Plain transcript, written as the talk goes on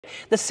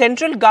the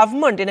central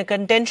government, in a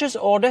contentious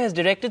order, has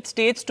directed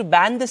states to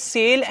ban the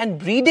sale and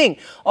breeding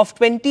of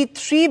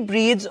 23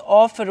 breeds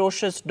of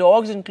ferocious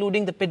dogs,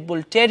 including the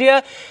Pitbull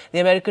Terrier, the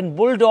American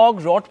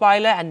Bulldog,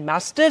 Rottweiler and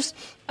Mastiffs,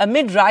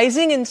 amid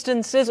rising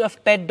instances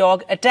of pet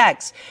dog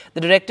attacks.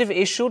 The directive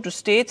issued to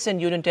states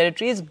and union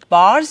territories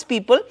bars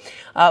people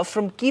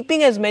from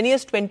keeping as many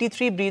as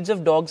 23 breeds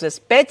of dogs as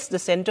pets. The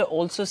centre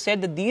also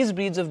said that these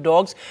breeds of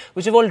dogs,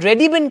 which have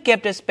already been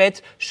kept as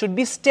pets, should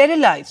be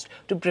sterilised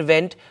to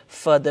prevent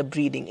further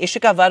breeding.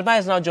 Ishika Verma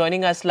is now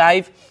joining us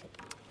live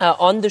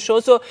on the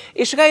show. So,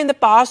 Ishika, in the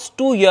past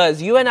 2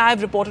 years, you and I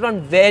have reported on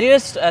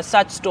various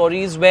such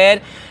stories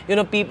where,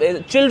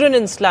 children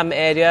in slum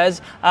areas,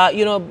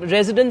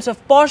 residents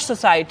of posh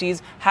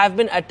societies have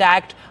been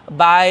attacked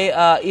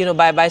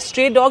by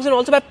stray dogs and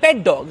also by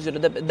pet dogs.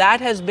 That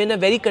has been a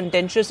very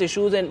contentious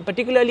issue, and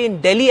particularly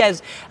in Delhi,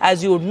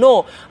 as you would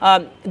know,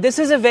 this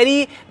is a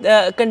very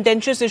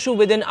contentious issue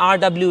within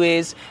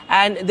RWAs,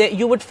 and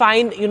you would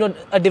find,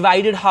 a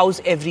divided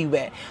house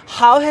everywhere.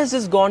 How has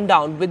this gone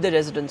down with the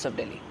residents of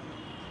Delhi?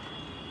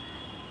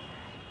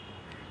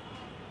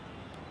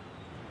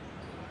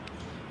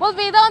 Well,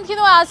 Vedant,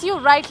 as you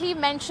rightly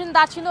mentioned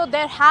that,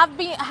 there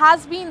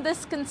has been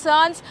this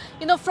concerns,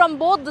 from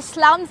both the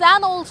slums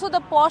and also the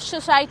posh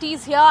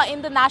societies here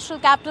in the national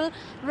capital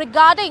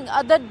regarding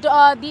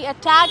the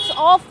attacks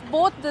of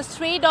both the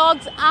stray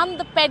dogs and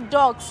the pet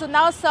dogs. So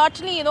now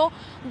certainly,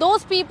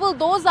 those people,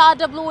 those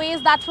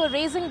RWAs that were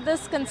raising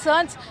these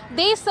concerns,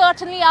 they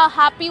certainly are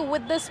happy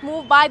with this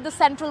move by the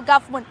central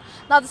government.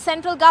 Now, the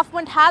central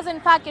government has in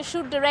fact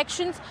issued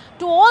directions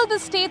to all the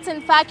states, in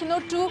fact,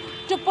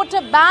 to put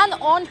a ban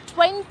on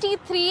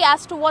 23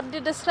 as to what they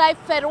describe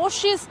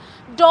ferocious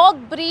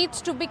dog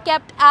breeds to be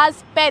kept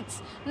as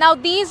pets. Now,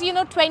 these,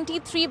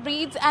 23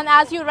 breeds, and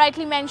as you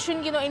rightly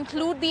mentioned,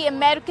 include the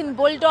American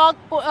Bulldog,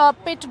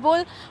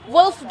 Pitbull,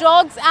 Wolf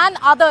dogs and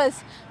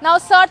others. Now,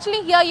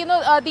 certainly here,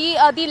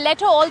 the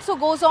letter also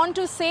goes on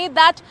to say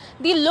that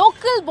the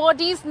local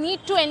bodies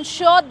need to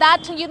ensure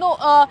that,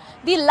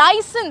 the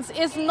license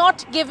is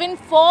not given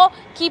for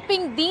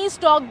keeping these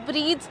dog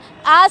breeds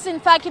as, in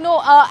fact,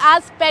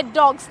 as pet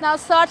dogs. Now,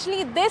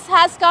 certainly this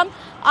has come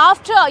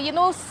after,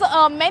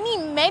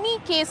 many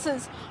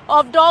cases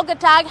of dog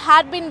attack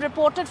had been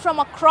reported from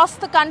across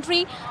the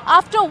country,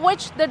 after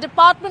which the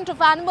Department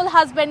of Animal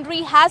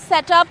Husbandry has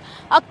set up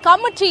a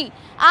committee.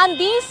 And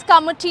this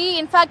committee,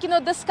 in fact,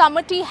 this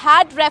committee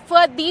had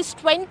referred these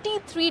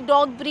 23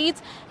 dog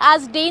breeds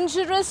as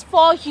dangerous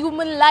for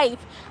human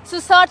life. So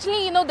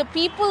certainly, the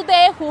people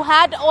there who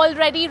had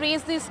already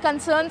raised these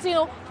concerns,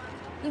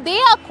 they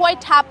are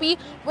quite happy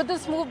with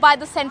this move by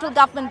the central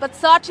government. But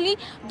certainly,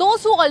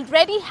 those who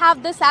already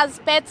have this as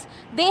pets,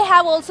 they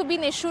have also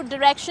been issued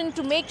direction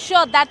to make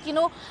sure that,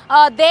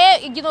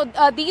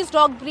 these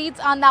dog breeds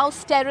are now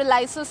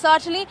sterilised. So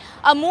certainly,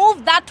 a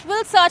move that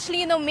will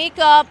certainly, make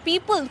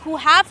people who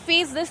have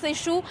faced this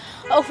issue,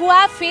 who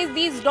have faced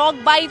these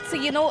dog bites,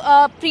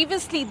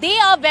 previously, they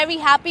are very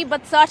happy.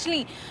 But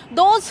certainly,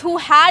 those who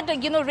had,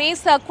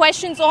 raised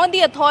questions on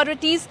the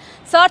authorities,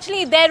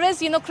 certainly there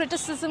is,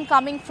 criticism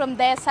coming from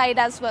their side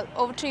as well.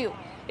 Over to you.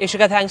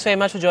 Ishika, thanks very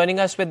much for joining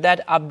us with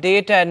that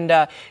update. And,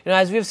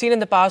 as we've seen in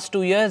the past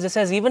 2 years, this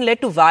has even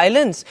led to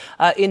violence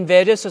in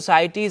various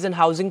societies and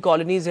housing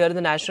colonies here in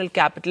the national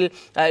capital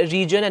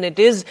region. And it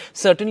is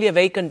certainly a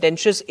very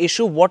contentious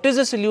issue. What is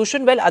the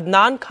solution? Well,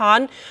 Adnan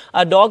Khan,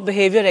 a dog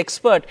behavior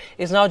expert,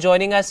 is now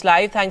joining us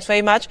live. Thanks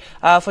very much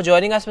for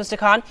joining us, Mr.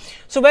 Khan.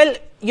 So, well,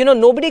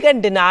 nobody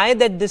can deny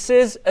that this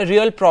is a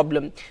real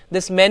problem.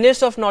 This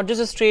menace of not just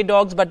the stray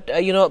dogs, but,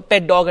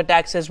 pet dog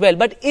attacks as well.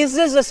 But is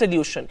this a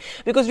solution?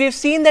 Because we've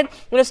seen that,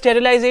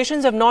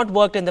 sterilizations have not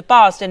worked in the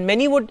past. And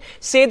many would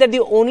say that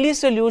the only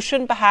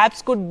solution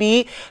perhaps could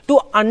be to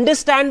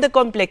understand the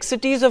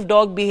complexities of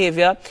dog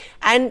behavior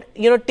and,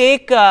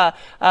 take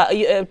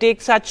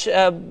such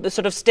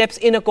sort of steps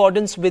in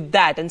accordance with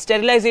that. And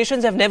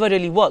sterilizations have never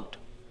really worked.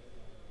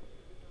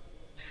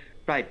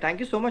 Right. Thank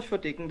you so much for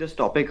taking this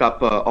topic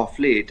up of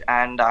late.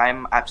 And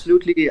I'm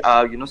absolutely,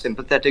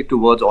 sympathetic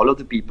towards all of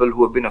the people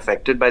who have been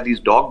affected by these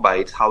dog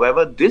bites.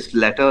 However, this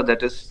letter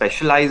that is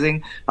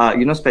specializing,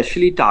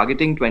 specially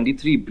targeting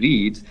 23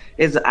 breeds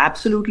is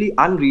absolutely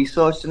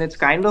unresearched. And it's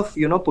kind of,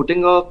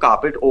 putting a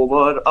carpet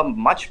over a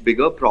much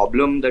bigger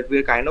problem that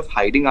we're kind of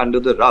hiding under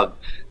the rug.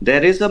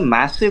 There is a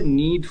massive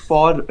need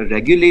for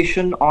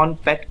regulation on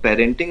pet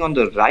parenting, on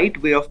the right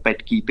way of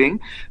pet keeping,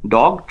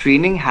 dog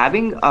training,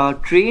 having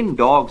trained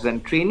dogs,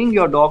 and training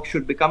your dog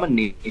should become a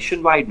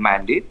nationwide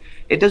mandate.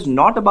 It is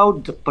not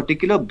about the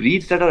particular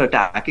breeds that are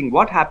attacking.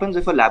 What happens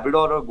if a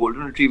Labrador or a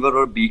Golden Retriever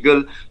or a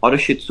Beagle or a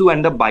Shih Tzu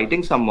end up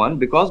biting someone?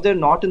 Because they're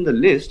not in the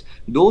list,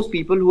 those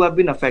people who have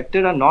been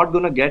affected are not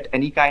going to get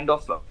any kind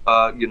of,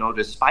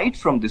 respite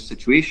from this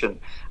situation.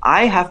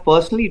 I have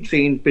personally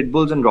trained pit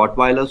bulls and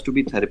Rottweilers to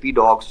be therapy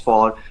dogs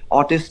for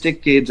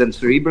autistic kids and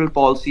cerebral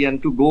palsy,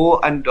 and to go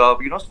and,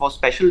 for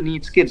special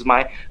needs kids.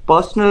 My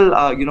personal,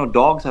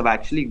 dogs have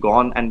actually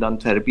gone and done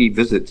therapy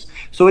visits.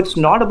 So it's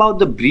not about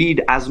the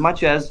breed as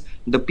much as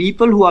The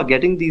people who are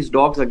getting these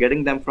dogs are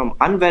getting them from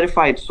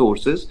unverified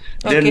sources.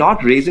 They're Okay.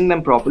 not raising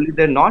them properly.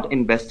 They're not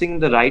investing in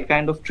the right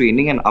kind of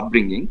training and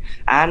upbringing.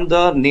 And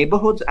the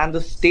neighborhoods and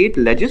the state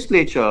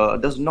legislature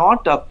does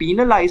not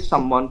penalize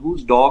someone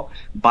whose dog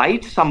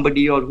bites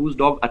somebody or whose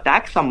dog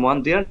attacks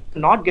someone. They're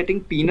not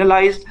getting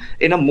penalized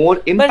in a more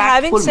impactful But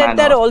having said manner.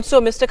 that also,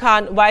 Mr.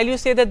 Khan, while you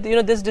say that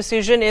this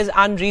decision is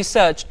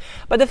unresearched,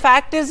 but the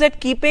fact is that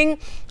keeping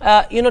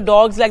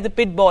dogs like the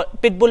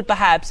pitbull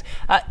perhaps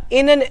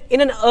in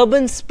an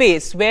urban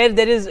space where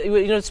there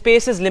is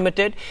space is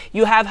limited,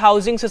 you have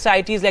housing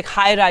societies like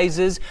high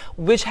rises,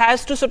 which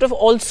has to sort of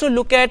also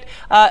look at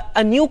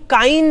a new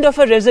kind of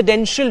a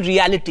residential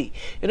reality.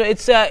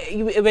 It's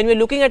when we're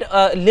looking at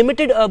a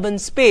limited urban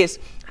space.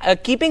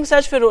 Keeping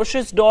such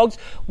ferocious dogs,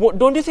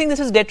 don't you think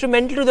this is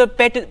detrimental to the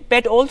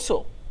pet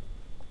also?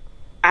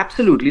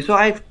 Absolutely. So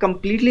I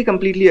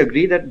completely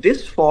agree that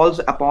this falls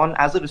upon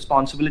as a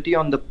responsibility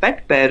on the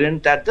pet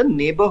parent, that the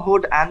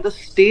neighborhood and the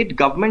state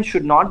government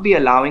should not be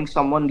allowing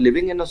someone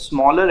living in a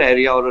smaller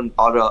area or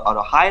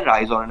a high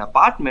rise or an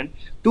apartment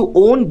to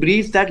own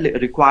breeds that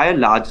require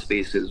large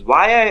spaces.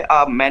 What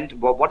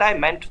I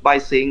meant by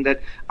saying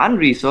that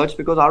unresearched,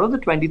 because out of the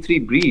 23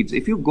 breeds,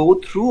 if you go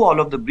through all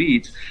of the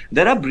breeds,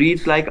 there are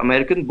breeds like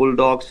American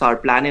Bulldog,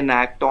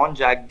 Sarplaninac,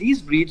 Tonjak.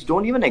 These breeds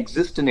don't even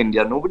exist in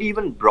India. Nobody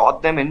even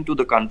brought them into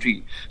the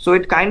country. So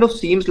it kind of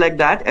seems like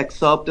that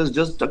excerpt is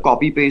just a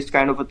copy paste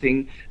kind of a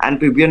thing. And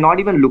we are not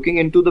even looking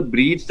into the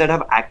breeds that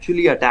have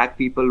actually attacked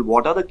people.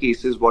 What are the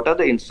cases? What are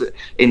the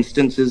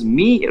instances?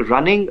 Me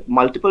running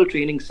multiple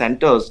training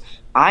centers,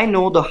 I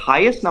know the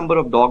highest number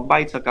of dog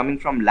bites are coming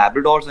from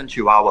Labradors and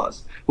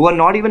Chihuahuas, who are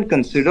not even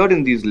considered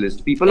in these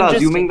lists. People are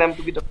assuming them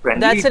to be the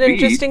friendly That's an breed,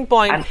 interesting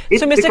point. So,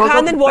 it's Mr.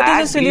 Khan, then what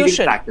is the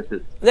solution?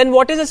 Then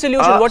what is the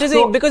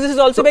solution? Because this is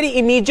also a very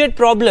immediate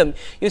problem.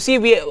 You see,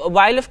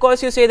 while of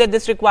course you say that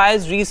this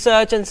requires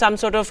research and some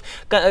sort of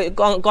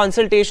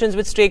consultations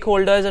with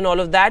stakeholders and all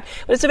of that,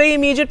 but it's a very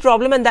immediate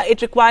problem, and that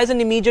it requires an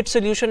immediate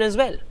solution as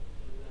well.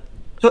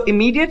 So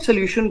immediate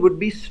solution would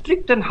be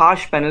strict and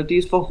harsh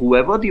penalties for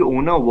whoever the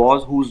owner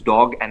was whose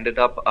dog ended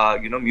up,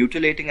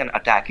 mutilating and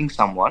attacking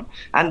someone.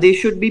 And they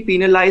should be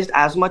penalized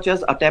as much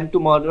as attempt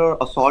to murder,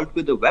 assault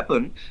with a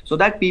weapon, so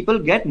that people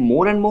get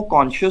more and more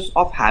conscious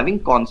of having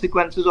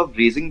consequences of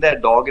raising their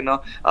dog in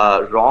a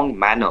wrong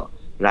manner.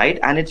 Right?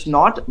 And it's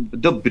not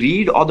the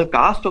breed or the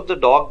caste of the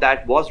dog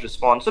that was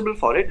responsible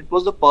for it. It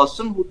was the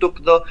person who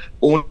took the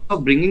owner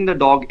of bringing the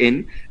dog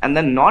in and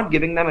then not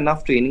giving them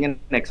enough training and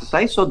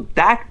exercise. So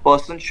that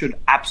person should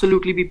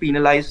absolutely be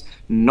penalized,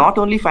 not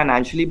only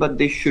financially, but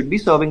they should be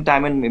serving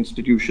time in an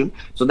institution,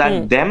 so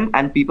that them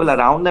and people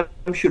around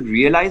them should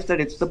realize that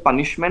it's the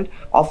punishment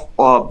of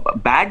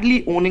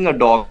badly owning a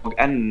dog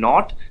and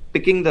not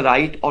picking the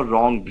right or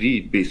wrong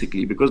breed,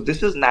 basically, because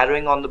this is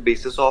narrowing on the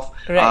basis of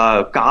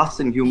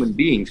castes in human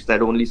beings,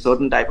 that only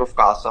certain type of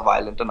castes are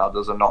violent and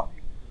others are not.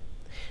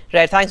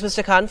 Right. Thanks,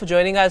 Mr. Khan, for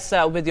joining us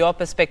with your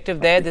perspective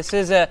there. This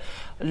is a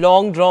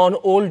long drawn,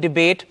 old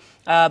debate,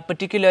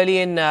 particularly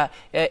in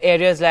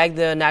areas like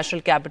the National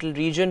Capital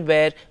Region,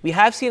 where we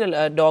have seen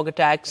dog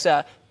attacks,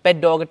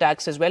 pet dog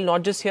attacks as well,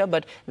 not just here,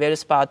 but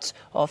various parts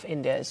of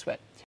India as well.